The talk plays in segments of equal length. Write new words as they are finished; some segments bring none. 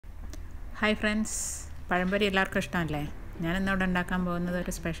Hi friends, പഴംപൊരി എല്ലാവർക്കും ഇഷ്ടമല്ലേ? ഞാനിന്നിവിടെ ഉണ്ടാക്കാൻ പോകുന്നത്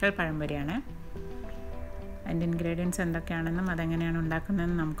ഒരു സ്പെഷ്യൽ പഴംപൊരിയാണ്. അതിൻ്റെ ഇൻഗ്രീഡിയൻസ് എന്തൊക്കെയാണെന്നും അതെങ്ങനെയാണ്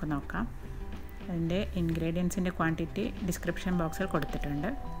ഉണ്ടാക്കുന്നതെന്നും നമുക്ക് നോക്കാം. അതിൻ്റെ ഇൻഗ്രീഡിയൻസിൻ്റെ ക്വാണ്ടിറ്റി ഡിസ്ക്രിപ്ഷൻ ബോക്സിൽ കൊടുത്തിട്ടുണ്ട്.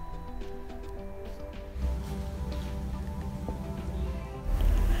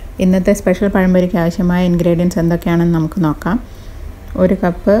 ഇന്നത്തെ സ്പെഷ്യൽ പഴംപൊരിക്ക് ആവശ്യമായ ഇൻഗ്രീഡിയൻസ് എന്തൊക്കെയാണെന്ന് നമുക്ക് നോക്കാം. 1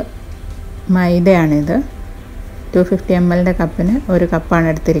 കപ്പ് മൈദയാണിത്. 250 ml കപ്പിന് 1 കപ്പാണ്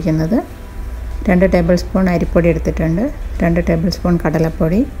എടുത്തിരിക്കുന്നത്. 2 ടേബിൾ സ്പൂൺ അരിപ്പൊടി എടുത്തിട്ടുണ്ട്. 2 ടേബിൾ സ്പൂൺ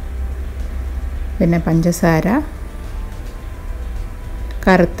കടലപ്പൊടി, പിന്നെ പഞ്ചസാര,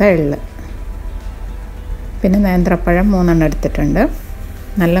 കറുത്ത എള്ള്, പിന്നെ നേന്ത്രപ്പഴം 3 എടുത്തിട്ടുണ്ട്.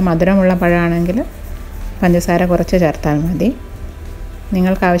 നല്ല മധുരമുള്ള പഴമാണെങ്കിൽ പഞ്ചസാര കുറച്ച് ചേർത്താൽ മതി.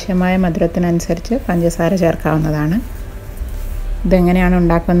 നിങ്ങൾക്ക് ആവശ്യമായ മധുരത്തിനനുസരിച്ച് പഞ്ചസാര ചേർക്കാവുന്നതാണ്. ഇതെങ്ങനെയാണ്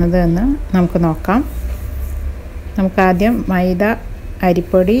ഉണ്ടാക്കുന്നത് എന്ന് നമുക്ക് നോക്കാം. നമുക്കാദ്യം മൈദ,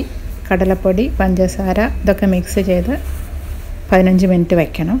 അരിപ്പൊടി, കടലപ്പൊടി, പഞ്ചസാര ഇതൊക്കെ മിക്സ് ചെയ്ത് 15 മിനിറ്റ്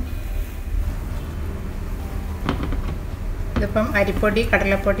വയ്ക്കണം. ഇതിപ്പം അരിപ്പൊടി,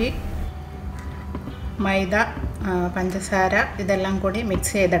 കടലപ്പൊടി, മൈദ, പഞ്ചസാര ഇതെല്ലാം കൂടി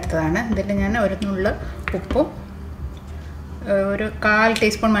മിക്സ് ചെയ്തെടുത്തതാണ്. ഇതിൽ ഞാൻ ഒരു നുള്ള് ഉപ്പും ഒരു 1/4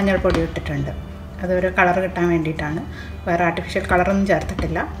 ടീസ്പൂൺ മഞ്ഞൾപ്പൊടി ഇട്ടിട്ടുണ്ട്. അതൊരു കളർ കിട്ടാൻ വേണ്ടിയിട്ടാണ്. വേറെ ആർട്ടിഫിഷ്യൽ കളറൊന്നും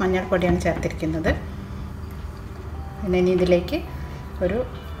ചേർത്തിട്ടില്ല, മഞ്ഞൾപ്പൊടിയാണ് ചേർത്തിരിക്കുന്നത്. പിന്നെ ഇനി ഇതിലേക്ക് ഒരു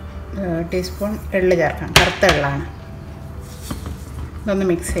ടീസ്പൂൺ എള്ള് ചേർക്കാം. കറുത്ത എള്ളാണ്. ഇതൊന്ന്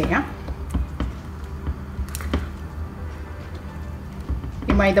മിക്സ് ചെയ്യാം.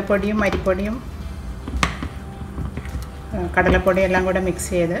 ഈ മൈദപ്പൊടിയും അരിപ്പൊടിയും കടലപ്പൊടിയും എല്ലാം കൂടെ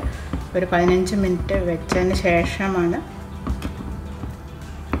മിക്സ് ചെയ്ത് ഒരു 15 മിനിറ്റ് വെച്ചതിന് ശേഷമാണ്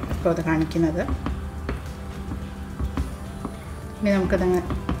ഇപ്പോൾ അത് കാണിക്കുന്നത്. ഇനി നമുക്കിത്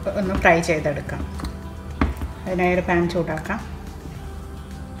ഒന്ന് ഫ്രൈ ചെയ്തെടുക്കാം. അതിനായി ഒരു പാൻ ചൂടാക്കാം.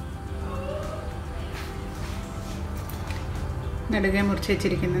 നെടുകെ മുറിച്ച്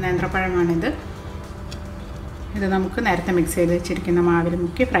വെച്ചിരിക്കുന്ന നേന്ത്രപ്പഴമാണിത്. ഇത് നമുക്ക് നേരത്തെ മിക്സ് ചെയ്ത് വെച്ചിരിക്കുന്ന മാവിൽ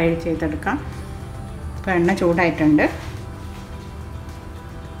മുക്കി ഫ്രൈ ചെയ്തെടുക്കാം. ഇപ്പോൾ എണ്ണ ചൂടായിട്ടുണ്ട്.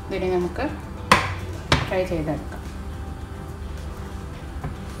 ഇതിനെ നമുക്ക് ഫ്രൈ ചെയ്തെടുക്കാം.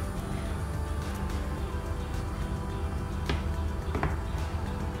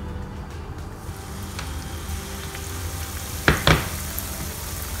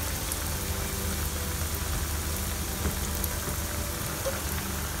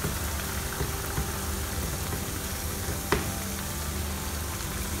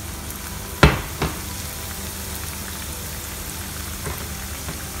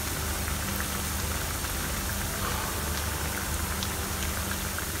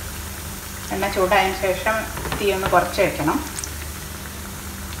 എണ്ണ ചൂടായതിനു ശേഷം തീ ഒന്ന് കുറച്ച് വയ്ക്കണം.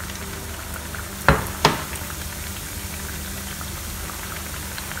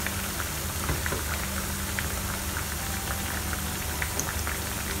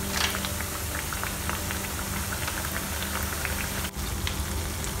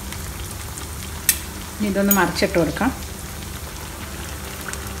 ഇതൊന്ന് മറിച്ചിട്ട് കൊടുക്കാം.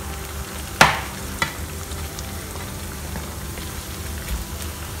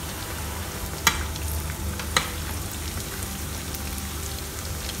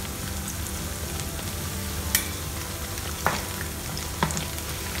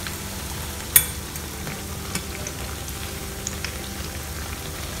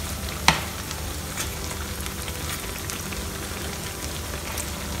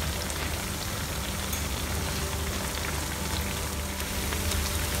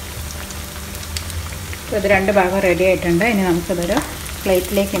 ഇത് 2 ഭാഗം റെഡി ആയിട്ടുണ്ട്. ഇനി നമുക്കിതൊരു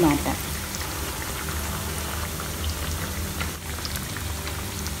പ്ലേറ്റിലേക്ക് മാറ്റാം.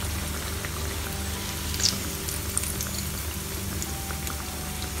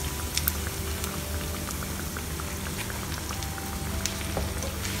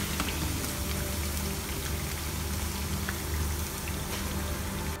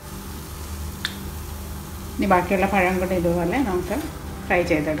 ഇനി ബാക്കിയുള്ള പഴം കൂടി ഇതുപോലെ നമുക്ക് ഫ്രൈ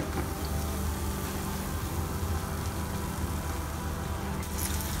ചെയ്തെടുക്കാം.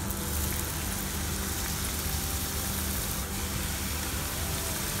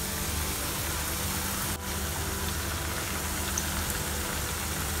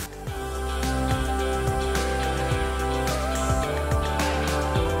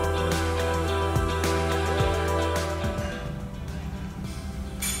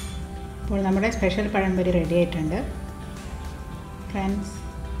 അപ്പോൾ നമ്മുടെ സ്പെഷ്യൽ പഴംപൊരി റെഡി ആയിട്ടുണ്ട്. ഫ്രണ്ട്സ്,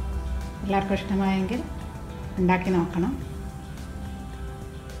 എല്ലാവർക്കും ഇഷ്ടമായെങ്കിൽ ഉണ്ടാക്കി നോക്കണം.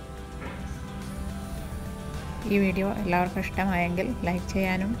 ഈ വീഡിയോ എല്ലാവർക്കും ഇഷ്ടമായെങ്കിൽ ലൈക്ക്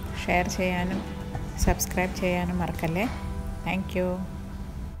ചെയ്യാനും ഷെയർ ചെയ്യാനും സബ്സ്ക്രൈബ് ചെയ്യാനും മറക്കല്ലേ. Thank you.